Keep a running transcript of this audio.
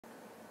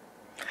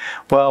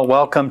Well,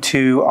 welcome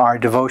to our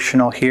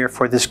devotional here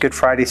for this Good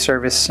Friday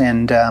service.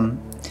 And,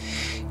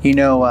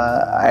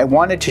 I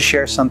wanted to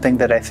share something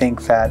that I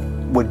think that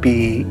would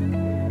be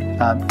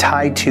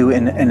tied to,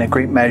 in a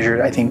great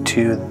measure, I think,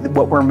 to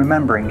what we're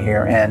remembering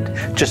here.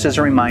 And just as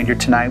a reminder,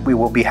 tonight we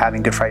will be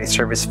having Good Friday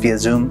service via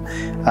Zoom.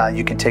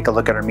 You can take a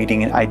look at our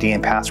meeting ID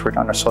and password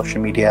on our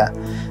social media.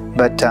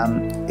 But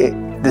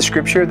the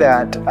scripture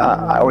that,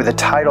 or the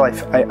title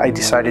I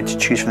decided to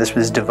choose for this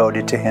was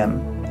Devoted to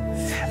Him.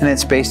 And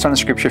it's based on a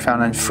scripture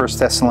found in 1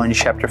 Thessalonians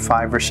chapter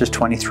 5, verses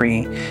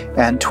 23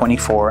 and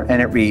 24.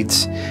 And it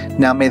reads,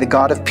 "Now may the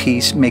God of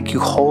peace make you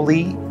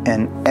holy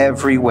in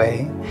every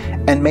way,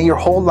 and may your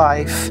whole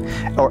life,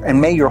 and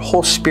may your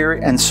whole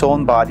spirit and soul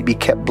and body be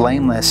kept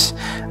blameless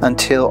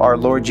until our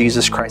Lord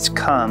Jesus Christ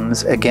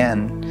comes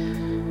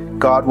again.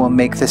 God will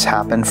make this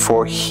happen,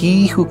 for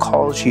He who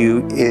calls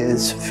you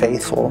is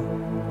faithful."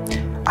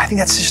 I think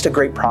that's just a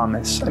great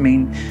promise. I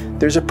mean,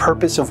 there's a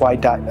purpose of why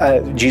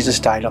Jesus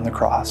died on the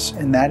cross,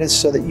 and that is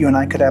so that you and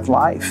I could have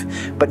life,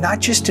 but not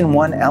just in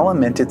one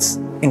element. It's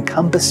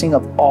encompassing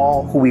of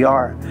all who we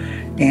are.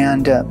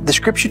 And the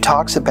scripture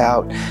talks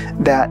about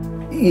that,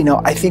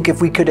 I think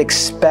if we could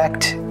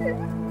expect,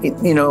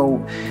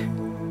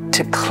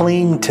 to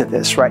cling to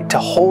this, right? To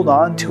hold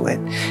on to it,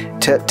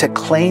 to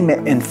claim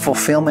it in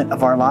fulfillment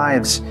of our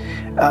lives,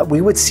 we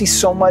would see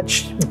so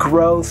much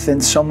growth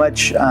and so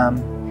much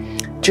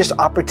just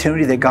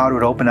opportunity that God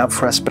would open up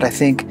for us. But I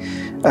think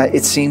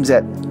it seems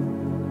that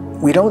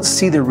we don't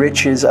see the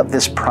riches of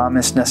this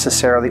promise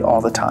necessarily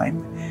all the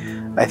time.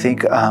 I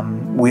think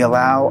we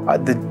allow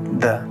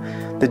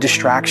the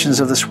distractions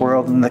of this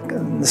world and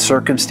the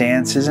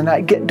circumstances, and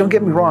don't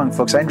get me wrong,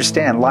 folks, I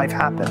understand life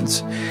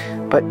happens,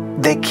 but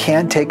they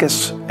can take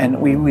us,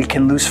 and we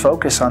can lose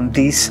focus on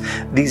these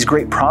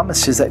great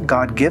promises that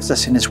God gives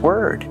us in His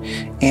Word.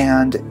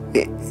 And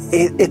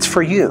it's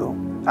for you.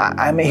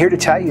 I'm here to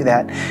tell you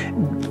that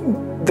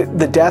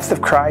the death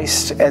of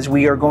Christ, as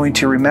we are going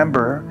to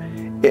remember,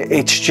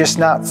 it's just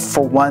not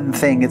for one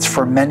thing, it's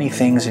for many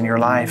things in your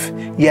life.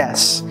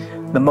 Yes,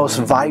 the most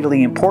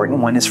vitally important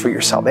one is for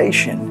your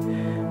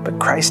salvation, but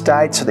Christ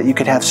died so that you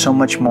could have so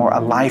much more,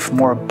 a life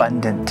more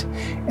abundant.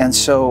 And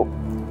so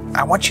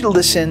I want you to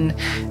listen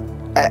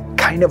at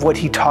kind of what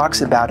he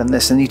talks about in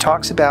this. And he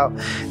talks about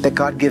that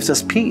God gives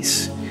us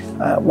peace.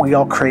 We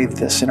all crave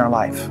this in our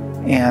life,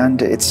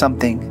 and it's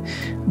something.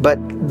 But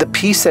the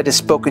peace that is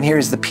spoken here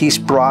is the peace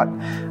brought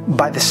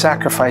by the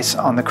sacrifice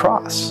on the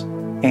cross.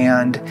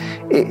 And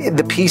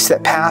the peace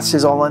that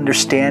passes all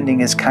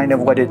understanding is kind of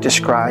what it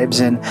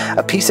describes, and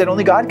a peace that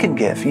only God can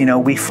give.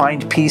 We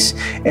find peace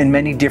in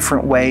many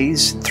different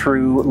ways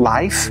through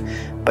life,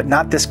 but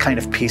not this kind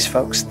of peace,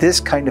 folks. This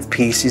kind of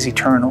peace is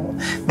eternal.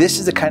 This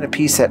is the kind of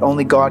peace that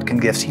only God can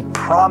give. He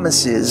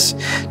promises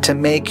to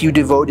make you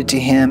devoted to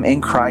Him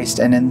in Christ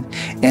and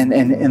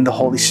in the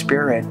Holy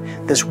Spirit.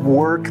 This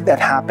work that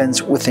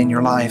happens within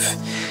your life.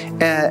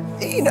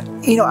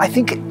 I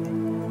think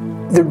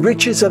the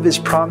riches of His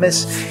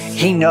promise,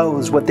 He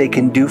knows what they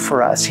can do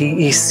for us.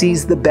 He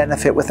sees the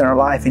benefit within our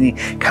life, and He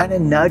kind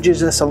of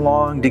nudges us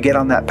along to get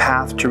on that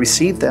path to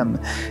receive them.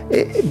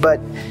 But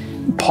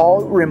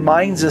Paul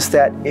reminds us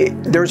that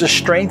there's a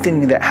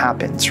strengthening that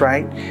happens,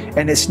 right?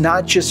 And it's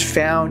not just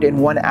found in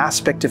one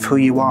aspect of who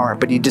you are,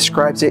 but he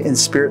describes it in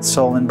spirit,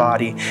 soul, and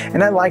body.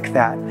 And I like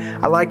that.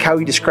 I like how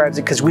he describes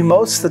it, because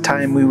most of the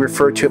time we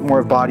refer to it more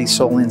of body,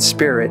 soul, and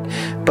spirit.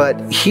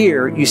 But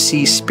here you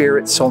see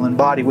spirit, soul, and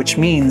body, which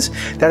means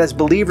that as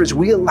believers,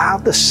 we allow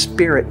the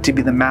Spirit to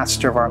be the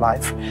master of our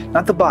life.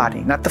 Not the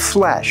body, not the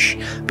flesh,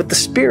 but the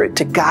Spirit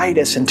to guide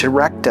us and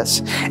direct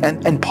us.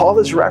 And Paul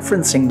is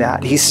referencing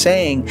that. He's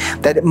saying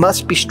that it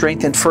must be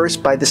strengthened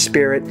first by the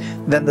Spirit,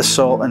 then the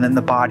soul, and then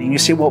the body. And you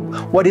say, well,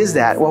 what is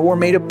that? Well, we're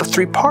made up of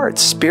three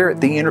parts.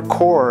 Spirit, the inner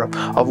core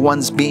of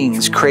one's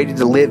beings, created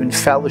to live in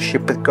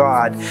fellowship with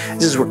God.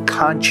 This is where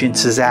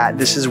conscience is at.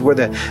 This is where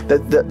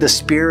the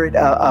spirit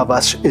of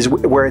us is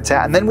where it's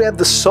at. And then we have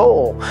the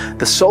soul.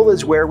 The soul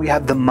is where we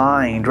have the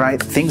mind,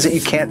 right? Things that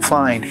you can't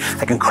find.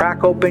 I can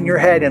crack open your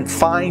head and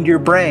find your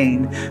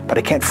brain, but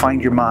I can't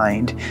find your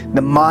mind.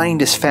 The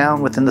mind is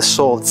found within the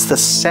soul. It's the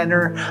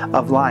center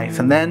of life.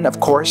 And then, of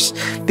course,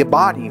 the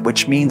body,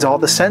 which means all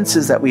the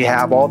senses that we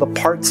have, all the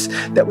parts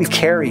that we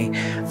carry.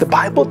 The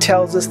Bible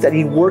tells us that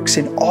He works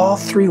in all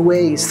three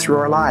ways through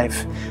our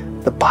life.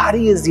 The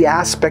body is the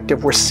aspect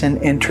of where sin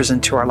enters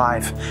into our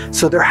life.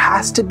 So there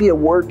has to be a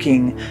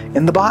working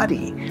in the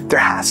body. There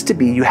has to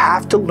be. You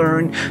have to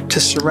learn to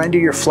surrender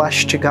your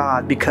flesh to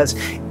God, because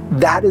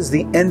that is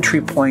the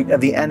entry point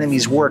of the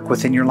enemy's work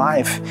within your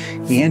life.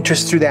 He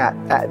enters through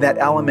that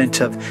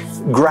element of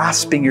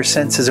grasping your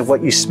senses of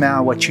what you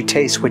smell, what you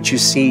taste, what you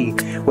see,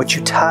 what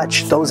you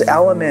touch, those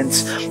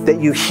elements that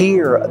you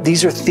hear.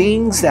 These are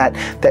things that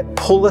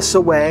pull us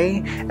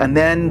away, and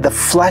then the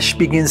flesh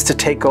begins to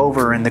take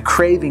over and the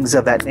cravings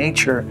of that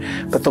nature.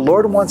 But the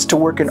Lord wants to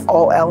work in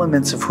all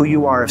elements of who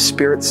you are, of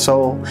spirit,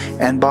 soul,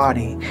 and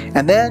body.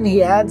 And then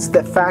He adds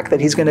the fact that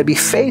He's going to be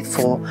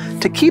faithful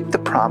to keep the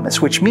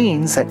promise, which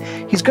means that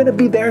He's going to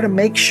be there to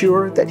make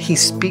sure that He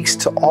speaks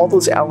to all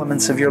those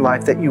elements of your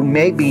life that you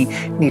maybe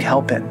need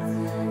help in.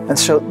 And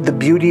so the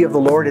beauty of the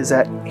Lord is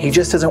that He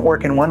just doesn't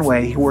work in one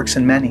way, He works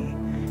in many.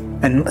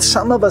 And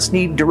some of us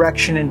need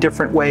direction in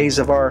different ways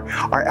of our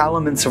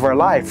elements of our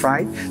life,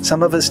 right?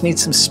 Some of us need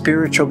some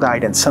spiritual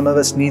guidance. Some of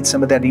us need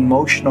some of that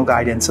emotional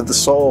guidance of the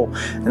soul.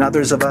 And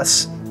others of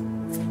us,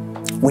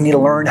 we need to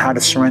learn how to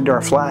surrender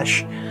our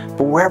flesh.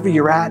 But wherever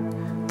you're at,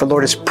 the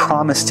Lord has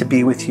promised to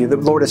be with you. The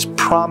Lord has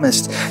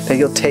promised that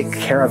He'll take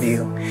care of you.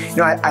 You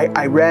know,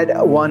 I read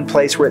one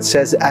place where it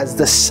says, as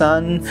the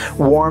sun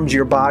warms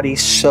your body,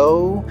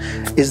 so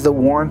is the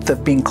warmth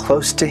of being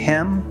close to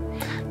Him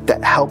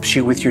that helps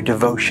you with your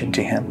devotion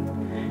to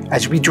Him.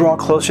 As we draw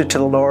closer to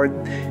the Lord,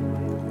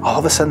 all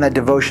of a sudden that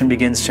devotion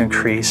begins to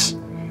increase.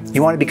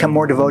 You want to become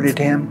more devoted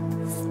to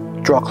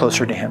Him? Draw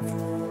closer to Him.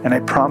 And I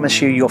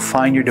promise you, you'll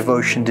find your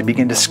devotion to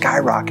begin to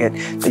skyrocket,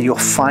 that you'll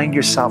find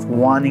yourself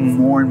wanting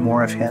more and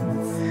more of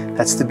Him.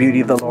 That's the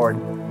beauty of the Lord.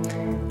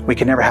 We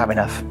can never have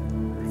enough.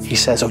 He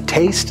says, oh,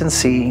 taste and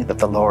see that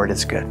the Lord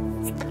is good.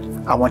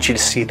 I want you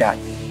to see that.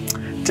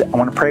 I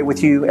want to pray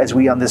with you as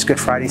we on this Good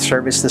Friday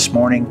service this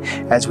morning,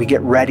 as we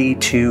get ready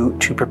to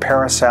prepare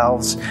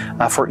ourselves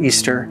for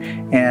Easter,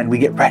 and we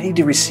get ready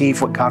to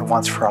receive what God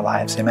wants for our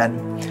lives.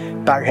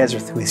 Amen. Bow your heads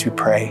with me as we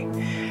pray.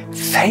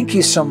 Thank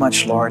you so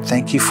much, Lord.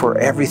 Thank you for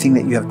everything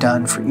that you have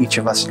done for each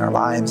of us in our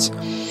lives.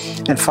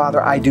 And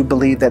Father, I do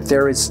believe that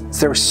there is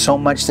so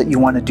much that you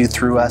want to do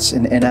through us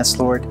and in us,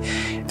 Lord.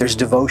 There's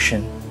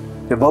devotion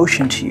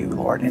to you,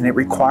 Lord, and it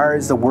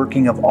requires the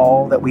working of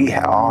all that we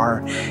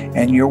are,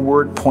 and your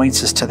word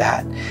points us to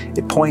that.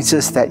 It points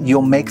us that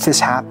you'll make this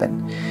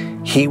happen.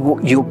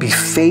 You'll be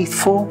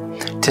faithful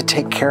to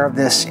take care of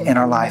this in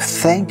our life.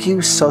 Thank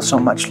you so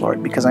much,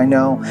 Lord, because I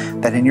know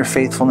that in your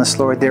faithfulness,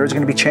 Lord, there is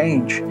going to be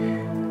change.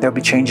 There'll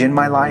be change in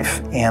my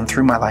life and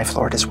through my life,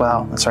 Lord, as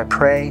well. And so I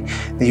pray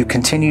that you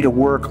continue to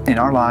work in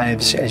our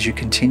lives as you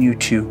continue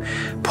to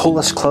pull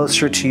us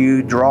closer to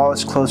you, draw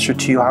us closer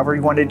to you, however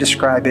you want to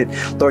describe it.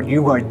 Lord,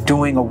 you are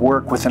doing a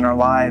work within our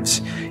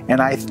lives.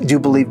 And I do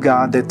believe,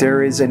 God, that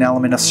there is an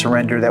element of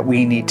surrender that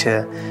we need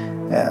to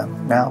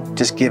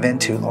just give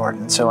into, Lord.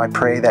 And so I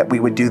pray that we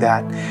would do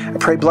that. I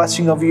pray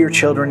blessing over your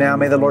children now.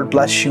 May the Lord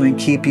bless you and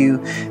keep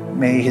you.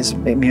 May He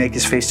make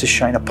His face to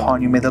shine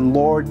upon you. May the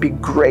Lord be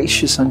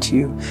gracious unto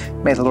you.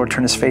 May the Lord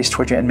turn His face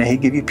toward you, and may He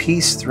give you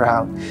peace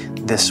throughout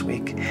this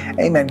week.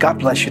 Amen. God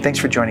bless you. Thanks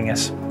for joining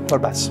us.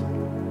 Lord bless.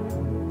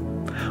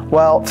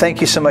 Well, thank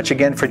you so much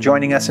again for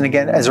joining us. And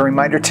again, as a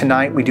reminder,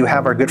 tonight we do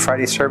have our Good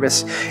Friday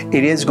service.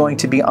 It is going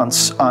to be on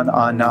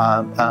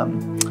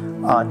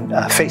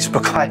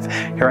Facebook Live.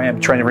 Here I am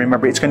trying to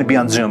remember. It's going to be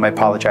on Zoom. I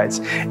apologize.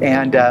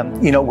 And,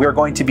 we're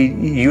going to be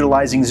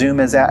utilizing Zoom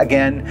as that.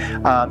 Again,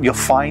 you'll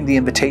find the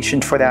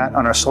invitation for that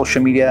on our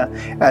social media,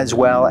 as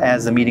well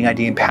as the meeting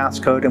ID and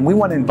passcode. And we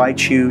want to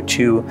invite you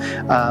to,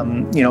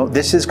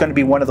 this is going to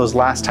be one of those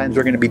last times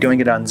we're going to be doing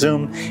it on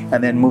Zoom.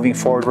 And then moving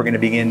forward, we're going to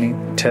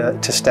begin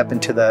to step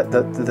into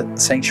the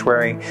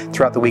sanctuary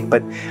throughout the week.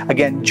 But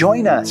again,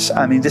 join us.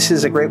 I mean, this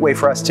is a great way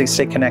for us to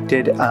stay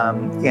connected.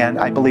 And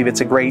I believe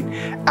it's a great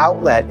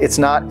outlet. It's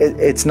not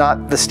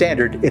the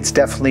standard. It's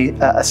definitely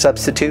a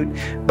substitute,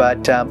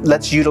 but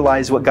let's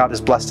utilize what God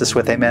has blessed us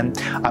with. Amen.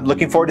 I'm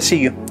looking forward to see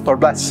you. Lord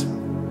bless.